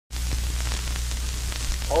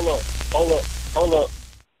Hold up, hold up, hold up.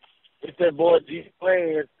 It's that boy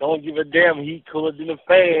G-Planz. Don't give a damn. He cooler than a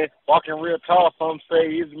fan. Walking real tall, some say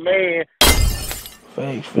he's a man.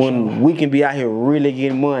 Thanks, When we can be out here really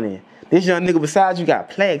getting money. This young nigga besides you got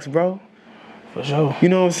plaques, bro. For sure. You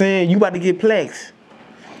know what I'm saying? You about to get plaques.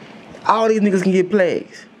 All these niggas can get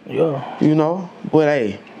plaques. Yeah. You know? But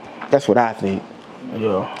hey, that's what I think.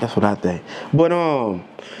 Yeah. That's what I think. But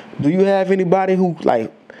do you have anybody who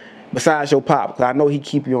like besides your pop? Cause I know he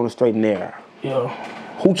keep you on the straight and narrow. Yeah.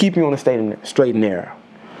 Who keep you on the straight and narrow?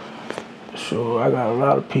 Sure, I got a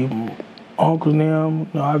lot of people. Uncles them. You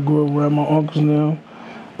know, I grew up around my uncles them.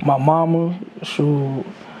 My mama. Sure.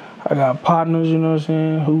 I got partners, you know what I'm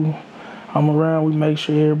saying, who I'm around. We make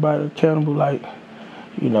sure everybody accountable, like,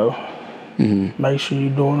 you know, make sure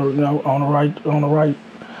you're doing it, you know, on the right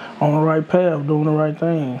path, doing the right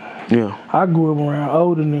thing. Yeah. I grew up around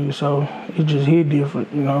older niggas, so it just hit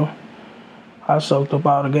different, you know. I soaked up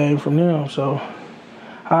all the game from them, so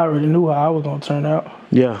I already knew how I was gonna turn out.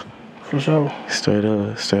 Yeah. For sure. Straight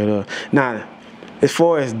up, straight up. Now, as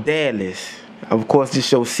far as Dallas, of course,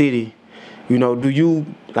 this your city. You know, do you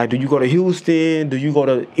go to Houston? Do you go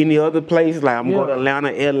to any other place? Like, I'm going to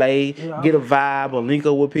Atlanta, LA, get a vibe or link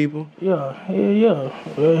up with people? Yeah,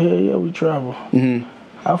 yeah, we travel.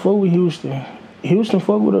 I fuck with Houston. Houston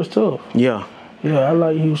fuck with us tough. Yeah. Yeah, I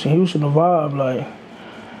like Houston. Houston, the vibe, like,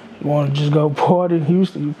 you want to just go party in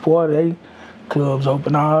Houston, you party, they clubs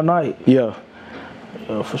open all night. Yeah.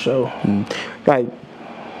 Yeah, for sure. Like,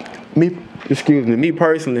 me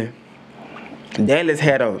personally, Dallas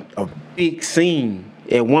had a big scene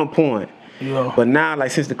at one point. Yeah. But now,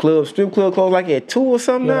 like, since the strip club closed like at 2 or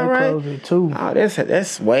something now, right? Closed at 2. Oh,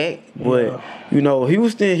 that's whack. But, you know,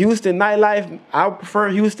 Houston nightlife, I prefer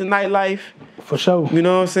Houston nightlife. For sure. You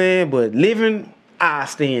know what I'm saying? But living, I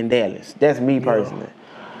stay in Dallas. That's me personally.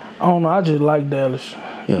 I don't know, I just like Dallas,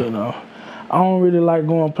 you know. I don't really like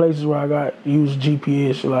going places where I got use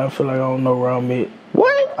GPS. Like, I feel like I don't know where I'm at.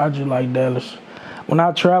 What? I just like Dallas. When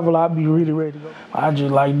I travel, I be really ready to go. I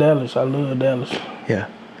just like Dallas. I love Dallas. Yeah.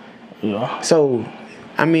 Yeah. So,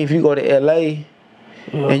 I mean, if you go to LA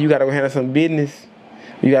and you gotta go handle some business,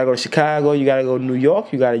 you gotta go to Chicago, you gotta go to New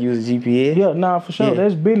York, you gotta use the GPS. Yeah, nah, for sure.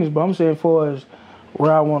 That's business, but I'm saying for as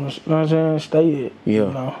where I want to, you know what I'm saying, stay at. Yeah.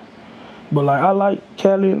 You know? But like, I like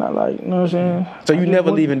Cali and I like, you know what I'm saying? So you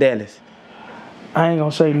never leave in Dallas? I ain't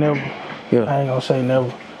gonna say never. Yeah. I ain't gonna say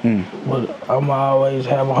never. But I'ma always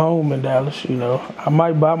have a home in Dallas, you know.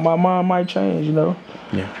 My mind might change, you know.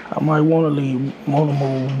 Yeah. I might want to leave, want to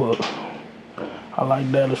move, but I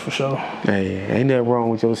like Dallas for sure. Hey, ain't nothing wrong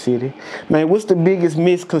with your city. Man, what's the biggest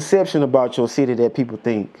misconception about your city that people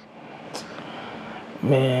think?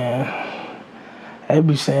 Man, they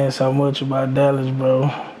be saying so much about Dallas, bro.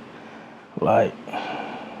 Like,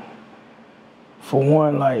 for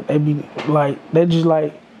one, like, they be, like,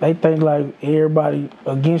 they think like everybody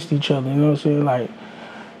against each other, you know what I'm saying? Like,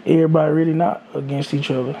 everybody really not against each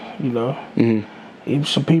other, you know? If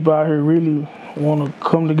some people out here really want to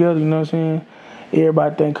come together, you know what I'm saying?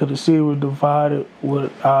 Everybody think because the city was divided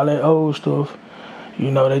with all that old stuff, you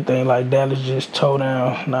know, they think like Dallas just tore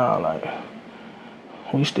down. Nah, like,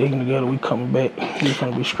 we sticking together, we coming back. We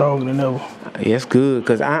gonna be stronger than ever. That's good,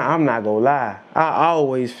 because I'm not going to lie. I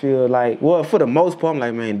always feel like, well, for the most part, I'm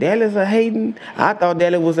like, man, Dallas a hating? I thought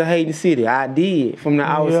Dallas was a hating city. I did, from the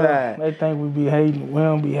outside. They think we be hating. We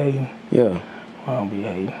don't be hating. Yeah. We don't be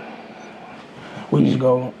hating. We just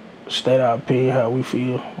go state our opinion, how we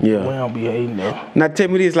feel. Yeah. We don't be hating, though. Now, tell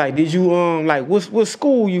me this, like, did you, like, what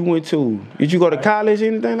school you went to? Did you go to college or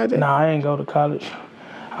anything like that? Nah, I ain't go to college.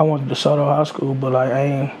 I went to DeSoto High School, but like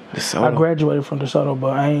I graduated from DeSoto,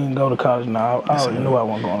 but I ain't go to college now. I already knew I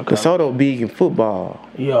wasn't going to college. DeSoto big in football.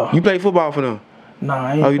 Yeah. You play football for them? Nah,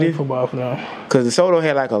 I ain't play football for them. Cause DeSoto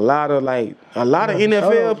had like a lot of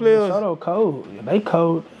NFL players. DeSoto cold. Yeah, they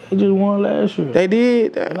cold. They just won last year. They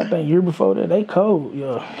did? And I think year before that, they cold.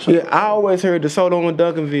 Yeah. So, yeah, I always heard DeSoto and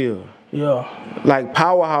Duncanville. Yeah. Like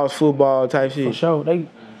powerhouse football type shit. For sure. They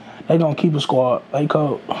gonna keep a squad. They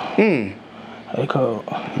cold. They cold.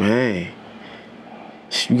 Man.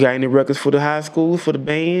 You got any records for the high schools, for the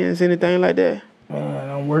bands, anything like that? Man,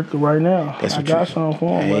 I'm working right now. I got something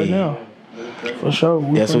for them right now. For sure.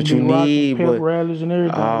 That's what you need, but rallies and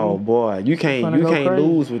everything. Oh boy, you can't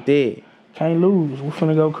lose with that. Can't lose. We're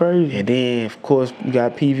finna go crazy. And then of course you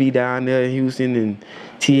got PV down there in Houston and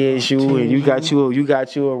TSU, and you got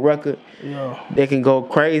you a record that can go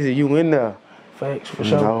crazy. You in there. Facts, for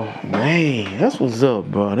sure. No, man, that's what's up,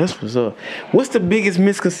 bro. That's what's up. What's the biggest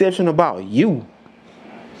misconception about you?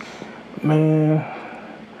 Man,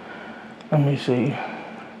 let me see.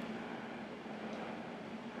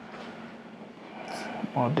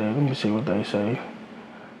 on that. Let me see what they say.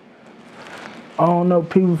 I don't know.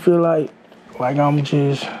 People feel like I'm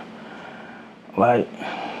just like.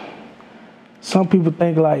 Some people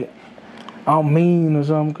think like I'm mean or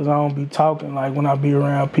something because I don't be talking. Like when I be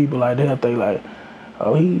around people like that, they like,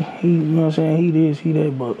 oh he, you know what I'm saying? He this, he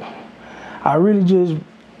that. But I really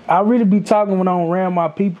be talking when I'm around my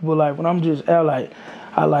people. But like when I'm just out, like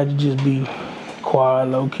I like to just be quiet,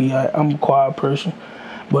 low key. I'm a quiet person.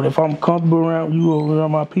 But if I'm comfortable around you or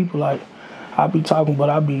around my people, like I be talking,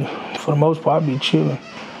 but for the most part, I be chilling.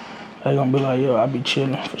 They gonna be like, yo, I be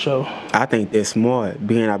chilling for sure. I think that's smart,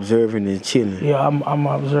 being observant and chilling. Yeah, I'm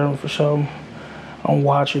observing for sure. I'm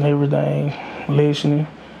watching everything, listening,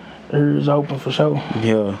 ears open for sure.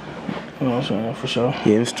 Yeah. You know what I'm saying, for sure.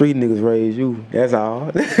 Yeah, them street niggas raise you. That's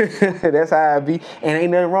all. That's how I be. And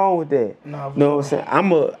ain't nothing wrong with that. Nah, know what I'm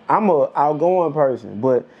saying? I'm a outgoing person,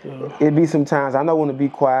 but it be sometimes I know when to be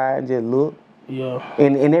quiet and just look. Yeah.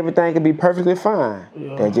 And everything can be perfectly fine.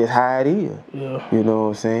 Yeah. That's just how it is. Yeah. You know what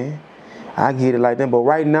I'm saying? I get it like that. But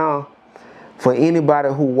right now, for anybody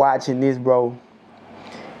who watching this, bro,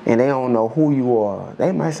 and they don't know who you are,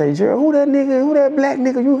 they might say, Gerald, who that nigga, who that black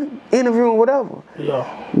nigga you interviewing, whatever. Yeah.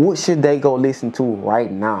 What should they go listen to right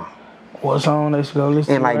now? What song they should go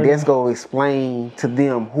listen to? And like right let's now? go explain to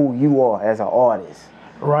them who you are as an artist.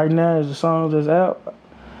 Right now, is the song that's out,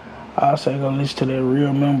 I say go listen to that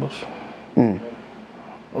Real Members.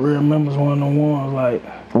 Real Members one of the ones, like.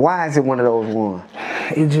 Why is it one of those ones?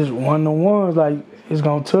 It's just one of the ones, like, it's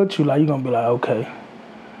gonna touch you, like, you gonna be like, okay,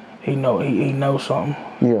 he knows something.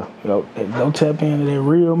 Yeah. Go tap into that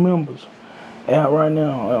Real Members. Out right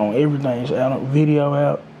now on everything. It's out on video,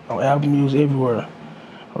 out on Apple Music, everywhere.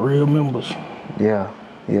 Real Members. Yeah,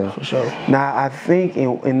 yeah. For sure. Now, I think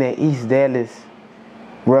in that East Dallas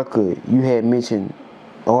record, you had mentioned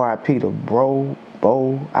R.I.P. to Bo.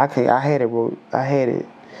 I had it.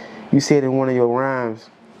 You said in one of your rhymes,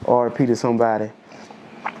 R.I.P. to somebody.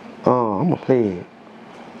 I'm gonna play it.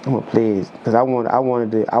 Because I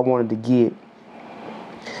wanted to get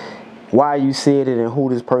why you said it and who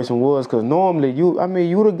this person was. Because normally you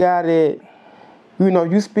the guy that,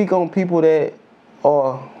 you speak on people that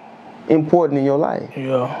are important in your life.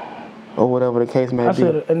 Yeah. Or whatever the case may be.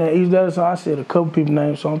 Said, in that East Dallas song, I said a couple people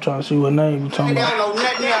names, so I'm trying to see what name you're talking about. They don't know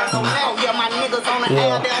nothing. Yeah, my niggas on the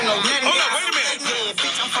air, they don't know nothing. Hold on, wait a minute. Yeah,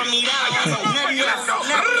 bitch, I'm from me down. I don't know nothing.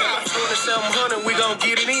 2700, we gon'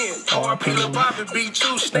 get it in. R.P. Lil Bobby, beat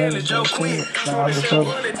you, Stanley, Joe Quinn.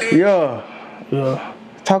 2700, Yeah.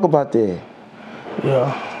 Talk about that.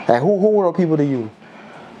 Yeah. Like, who were those people to you?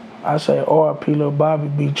 I say R.P. Lil Bobby,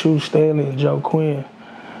 beat you, Stanley, and Joe Quinn.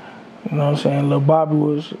 You know what I'm saying? Lil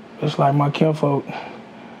Bobby it's like my kinfolk.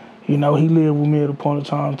 He lived with me at a point in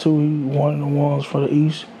time too. He one of the ones for the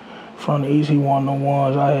East. From the East, he one of the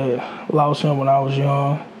ones. I had lost him when I was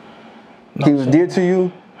young. He was dear to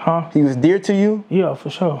you? Huh? He was dear to you? Yeah,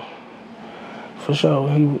 for sure. For sure.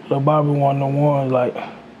 Lil Bobby one of the ones, like,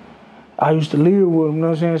 I used to live with him, you know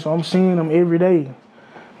what I'm saying? So I'm seeing him every day. You know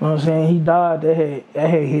what I'm saying? He died, that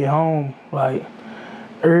had hit home, like,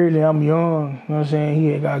 early. I'm young, you know what I'm saying? He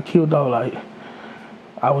had got killed though, like,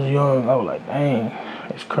 I was young. I was like, dang,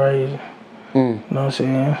 it's crazy. You know what I'm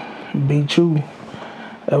saying? Beat you.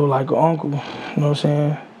 That was like an uncle, you know what I'm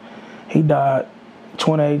saying? He died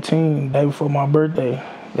 2018, the day before my birthday.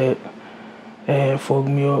 That had fucked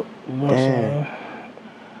me up, you know what I'm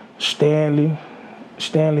saying?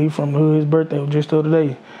 Stanley from the hood, his birthday was just the other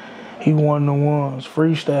day. He one of the ones,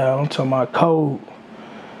 freestyle, I'm talking about cold.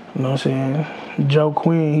 You know what I'm saying? Joe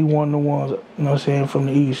Quinn, he one of the ones, you know what I'm saying, from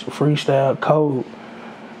the East, freestyle, cold. You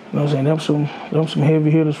know what I'm saying? Them some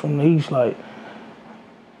heavy hitters from the East, like,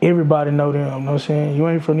 everybody know them, you know what I'm saying? You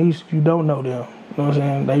ain't from the East if you don't know them. You know what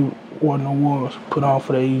I'm saying? They one of the ones put on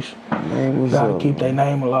for the East. Man, gotta keep their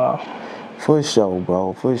name alive. For sure,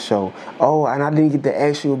 bro, for sure. Oh, and I didn't get to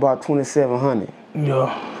ask you about 2700.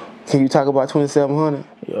 Yeah. Can you talk about 2700?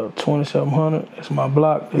 Yeah, 2700, that's my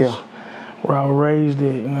block. That's where I was raised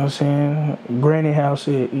at, you know what I'm saying? Granny house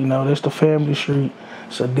at, that's the family street.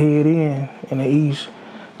 It's a dead end in the East.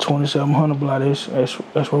 2700 block,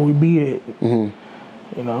 that's where we be at. You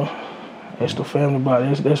know, that's the family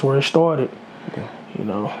block. That's where it started. Yeah. You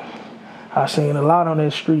know, I seen a lot on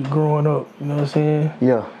that street growing up. You know what I'm saying?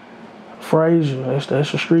 Yeah. Frazier, that's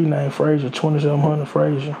the street name. Frazier, 2700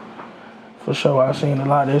 Frazier. For sure, I seen a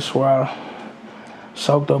lot. That's where I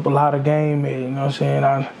soaked up a lot of game at. You know what I'm saying?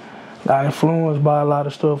 I got influenced by a lot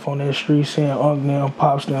of stuff on that street. Seeing Unc them,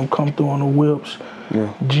 Pops them come through on the whips.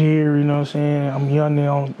 Yeah. Jerry, you know what I'm saying? I'm young there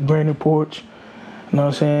on granny porch. You know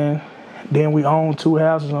what I'm saying? Then we own 2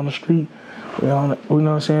 houses on the street. You know what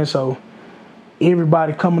I'm saying? So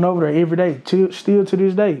everybody coming over there every day. Still to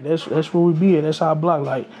this day, that's where we be at. That's our block.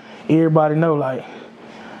 Like everybody know, like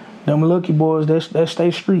them Lucky Boys. That's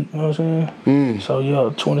State Street. You know what I'm saying? So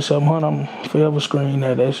yeah, 2700. I'm forever screaming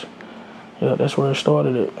that. That's where it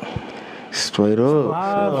started at. Straight up.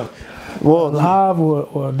 Live, well, live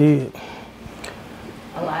or dead.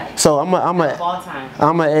 Alive. So I'm All time.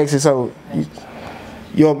 gonna ask you. So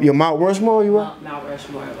your Mount Rushmore, you right? Mount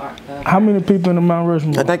Rushmore. How many people in the Mount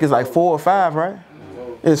Rushmore? I think it's like 4 or 5, right?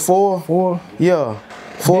 It's 4. 4. Yeah.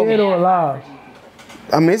 4. Dead or alive?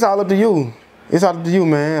 I mean, it's all up to you. It's all up to you,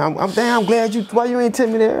 man. I'm damn glad you. Why you ain't tell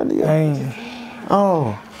me that earlier? Dang.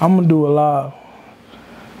 Oh. I'm gonna do alive.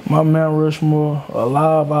 My Mount Rushmore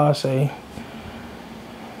alive. I say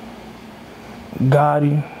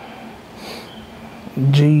Gotti.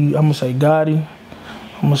 I'm gonna say Gotti.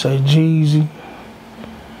 I'm gonna say Jeezy.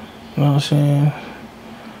 You know what I'm saying?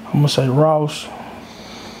 I'm gonna say Ross.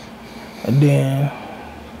 And then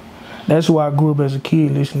that's who I grew up as a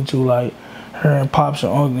kid listening to, like her and Pops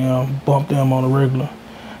and Uncle them, bump them on the regular.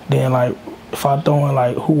 Then like if I throw in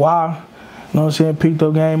like who I, you know what I'm saying, picked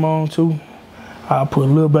up game on too, I'll put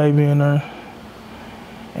Lil Baby in there.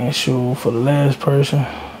 And shoot, for the last person,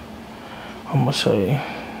 I'm gonna say,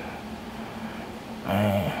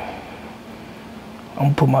 man, I'm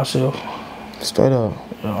gonna put myself. Straight up.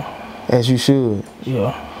 Yeah. As you should.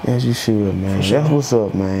 Yeah. As you should, man. For sure. That's what's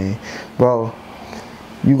up, man. Bro,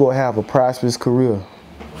 you gonna have a prosperous career.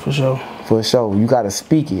 For sure. For sure. You gotta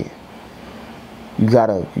speak it. You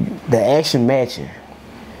gotta, the action matching.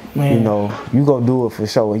 Man. You know, you go do it for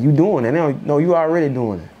sure. And you doing it. No, you already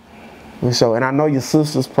doing it. For sure. And I know your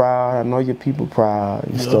sister's proud. I know your people proud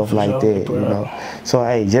and stuff like that, you know. So,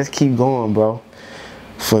 hey, just keep going, bro.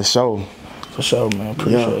 For sure. For sure, man.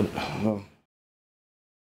 Appreciate it. Yeah.